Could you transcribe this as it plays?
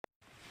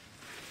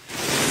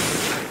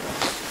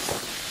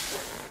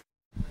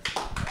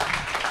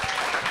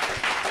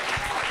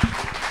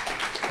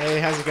Hey,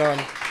 how's it going?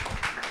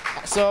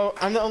 So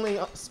I'm the only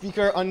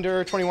speaker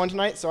under 21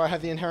 tonight, so I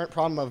have the inherent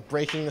problem of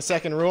breaking the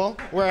second rule,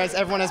 whereas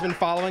everyone has been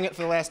following it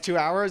for the last 2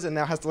 hours and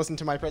now has to listen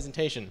to my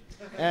presentation.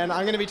 And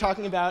I'm going to be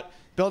talking about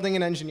building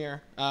an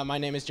engineer. My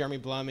name is Jeremy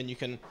Blum, and you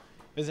can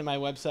visit my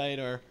website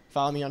or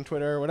follow me on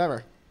Twitter or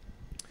whatever.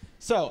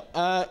 So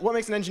what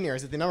makes an engineer?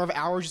 Is it the number of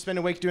hours you spend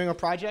awake doing a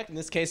project? In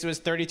this case, it was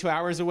 32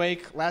 hours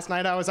awake. Last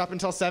night, I was up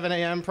until 7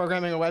 a.m.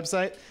 programming a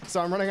website,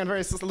 so I'm running on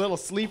very little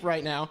sleep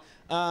right now.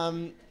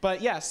 But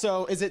yeah,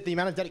 so is it the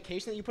amount of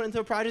dedication that you put into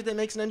a project that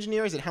makes an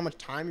engineer? Is it how much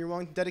time you're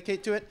willing to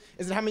dedicate to it?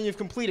 Is it how many you've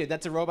completed?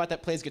 That's a robot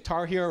that plays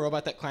Guitar Hero, a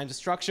robot that climbs a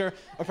structure,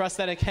 a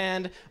prosthetic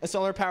hand, a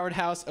solar-powered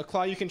house, a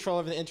claw you control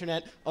over the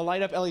internet, a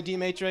light-up LED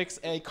matrix,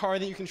 a car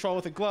that you control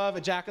with a glove,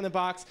 a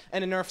jack-in-the-box,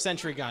 and a Nerf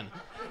sentry gun.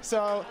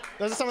 So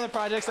those are some of the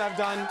projects I've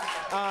done.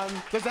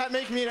 Does that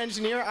make me an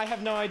engineer? I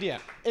have no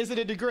idea. Is it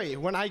a degree?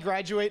 When I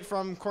graduate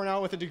from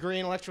Cornell with a degree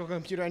in electrical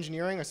computer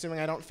engineering, assuming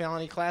I don't fail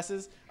any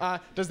classes,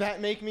 does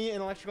that make me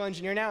an electrical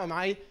engineer now?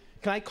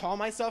 Can I call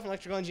myself an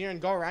electrical engineer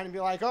and go around and be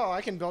like, oh,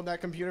 I can build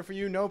that computer for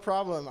you, no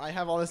problem. I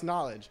have all this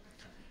knowledge.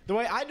 The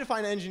way I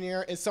define an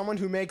engineer is someone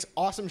who makes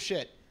awesome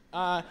shit.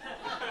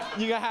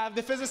 You have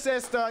the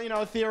physicist,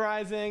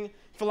 theorizing,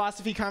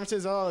 philosophy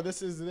conferences, oh,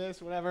 this is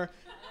this, whatever.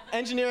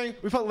 Engineering,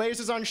 we put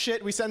lasers on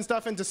shit, we send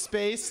stuff into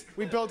space,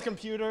 we build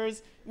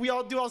computers, we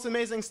all do all this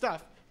amazing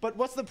stuff. But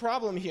what's the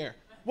problem here?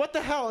 What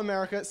the hell,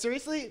 America?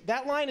 Seriously?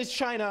 That line is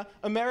China.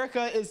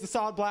 America is the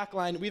solid black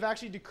line. We've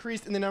actually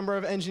decreased in the number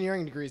of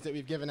engineering degrees that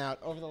we've given out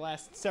over the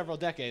last several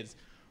decades.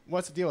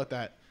 What's the deal with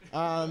that?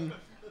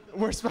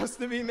 We're supposed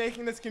to be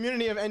making this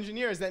community of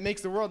engineers that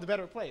makes the world a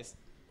better place.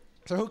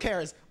 So who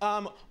cares?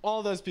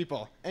 All those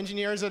people.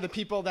 Engineers are the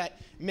people that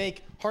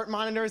make heart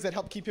monitors that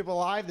help keep people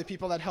alive, the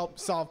people that help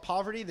solve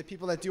poverty, the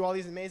people that do all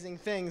these amazing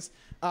things,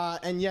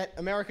 and yet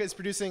America is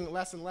producing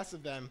less and less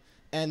of them,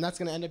 and that's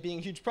going to end up being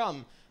a huge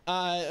problem.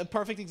 A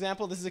perfect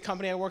example, this is a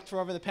company I worked for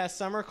over the past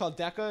summer called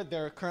IthacaIgnite.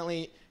 They're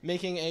currently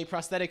making a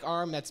prosthetic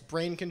arm that's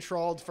brain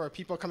controlled for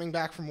people coming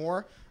back from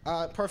war.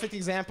 Perfect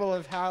example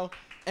of how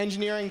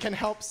engineering can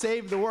help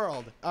save the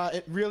world.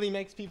 It really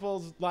makes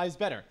people's lives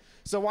better.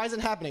 So why is it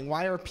happening?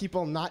 Why are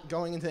people not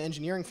going into the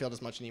engineering field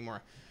as much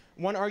anymore?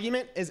 One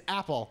argument is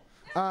Apple.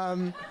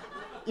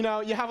 You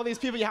have all these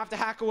people, you have to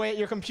hack away at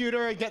your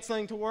computer, get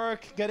something to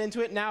work, get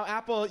into it. Now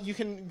Apple, you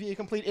can be a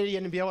complete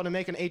idiot and be able to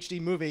make an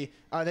HD movie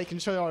they can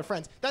show all your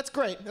friends. That's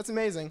great, that's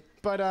amazing.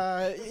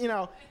 But you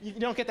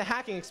don't get the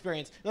hacking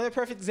experience. Another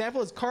perfect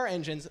example is car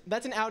engines.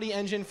 That's an Audi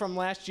engine from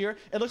last year.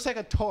 It looks like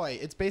a toy.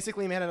 It's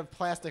basically made out of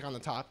plastic on the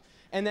top.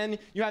 And then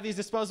you have these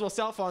disposable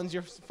cell phones.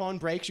 Your phone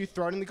breaks, you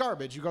throw it in the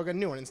garbage. You go get a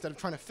new one instead of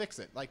trying to fix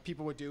it like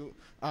people would do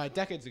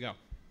decades ago.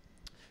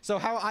 So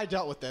how I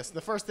dealt with this,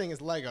 the first thing is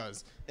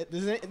Legos.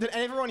 Did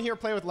everyone here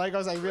play with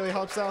Legos? I really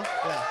hope so.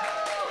 Yeah.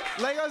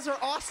 Legos are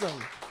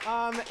awesome.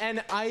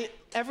 And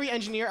every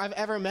engineer I've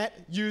ever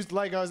met used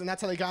Legos, and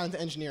that's how they got into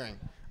engineering.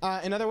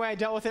 Another way I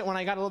dealt with it when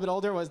I got a little bit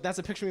older was that's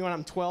a picture of me when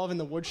I'm 12 in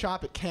the wood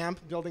shop at camp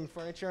building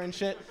furniture and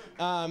shit.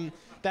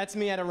 That's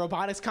me at a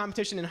robotics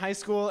competition in high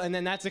school, and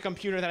then that's a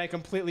computer that I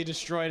completely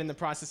destroyed in the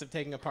process of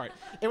taking apart.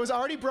 It was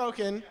already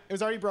broken,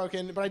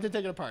 but I did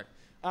take it apart.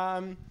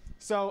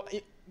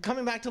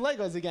 Coming back to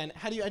Legos again,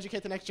 how do you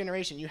educate the next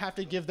generation? You have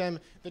to give them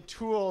the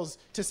tools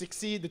to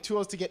succeed, the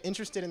tools to get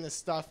interested in this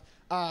stuff,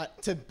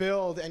 to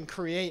build and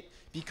create,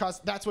 because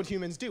that's what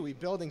humans do. We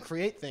build and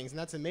create things, and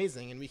that's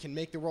amazing, and we can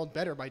make the world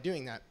better by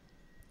doing that.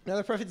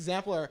 Another perfect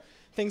example are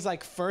things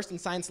like FIRST and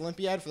Science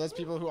Olympiad. For those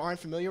people who aren't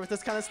familiar with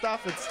this kind of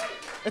stuff,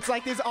 it's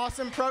like these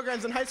awesome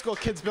programs in high school.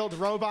 Kids build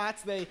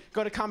robots, they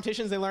go to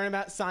competitions, they learn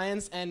about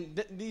science,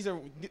 and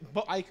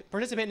I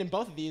participated in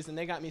both of these, and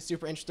they got me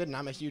super interested, and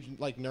I'm a huge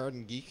nerd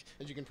and geek,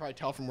 as you can probably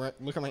tell from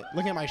looking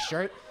at my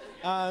shirt.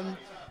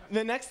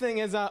 The next thing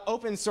is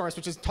open source,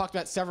 which is talked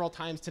about several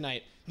times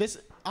tonight. This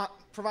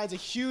provides a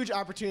huge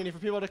opportunity for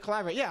people to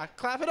collaborate. Yeah,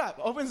 clap it up.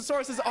 Open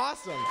source is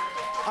awesome.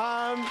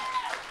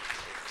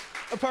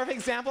 A perfect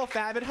example,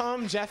 Fab at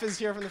Home. Jeff is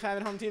here from the Fab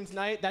at Home team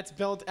tonight. That's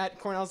built at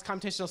Cornell's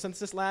Computational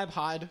Synthesis Lab.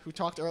 Hod, who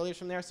talked earlier, is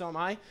from there, so am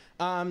I.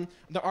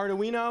 The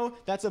Arduino,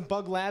 that's a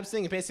Bug Labs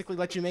thing. It basically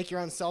lets you make your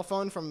own cell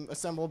phone from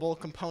assemblable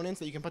components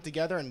that you can put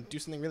together and do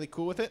something really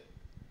cool with it.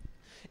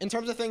 In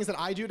terms of things that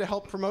I do to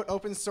help promote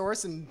open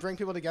source and bring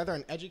people together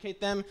and educate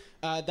them,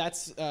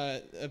 that's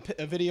a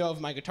video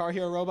of my Guitar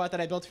Hero robot that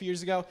I built a few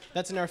years ago.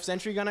 That's a Nerf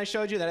sentry gun I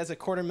showed you. That has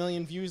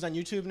 250,000 views on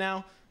YouTube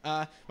now.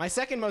 My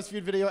second most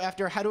viewed video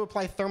after how to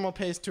apply thermal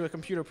paste to a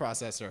computer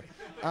processor.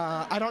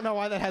 I don't know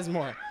why that has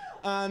more.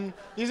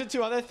 These are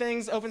two other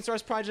things, open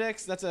source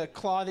projects. That's a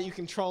claw that you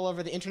control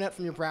over the internet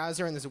from your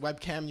browser, and there's a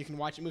webcam. You can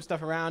watch it move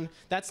stuff around.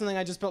 That's something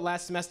I just built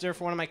last semester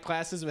for one of my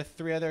classes with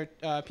 3 other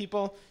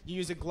people. You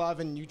use a glove,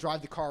 and you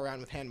drive the car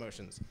around with hand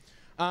motions.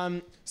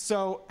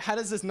 So how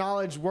does this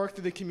knowledge work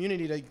through the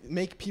community to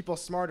make people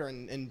smarter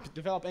and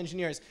develop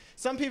engineers?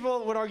 Some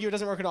people would argue it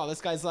doesn't work at all. This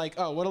guy's like,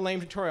 oh, what a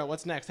lame tutorial.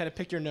 What's next? How to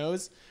pick your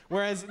nose?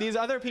 Whereas these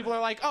other people are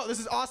like, oh, this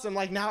is awesome.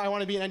 Like, now I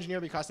want to be an engineer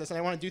because of this, and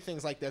I want to do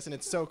things like this, and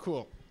it's so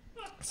cool.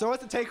 So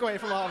what's the takeaway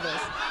from all of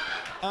this?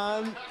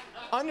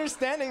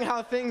 understanding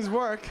how things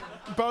work,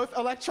 both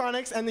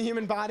electronics and the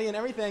human body and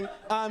everything,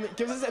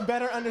 gives us a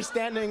better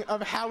understanding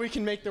of how we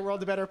can make the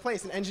world a better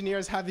place. And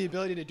engineers have the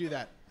ability to do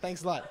that.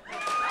 Thanks a lot.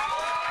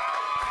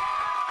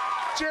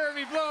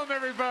 Jeremy Blum,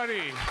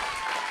 everybody.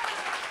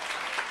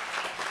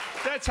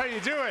 That's how you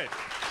do it.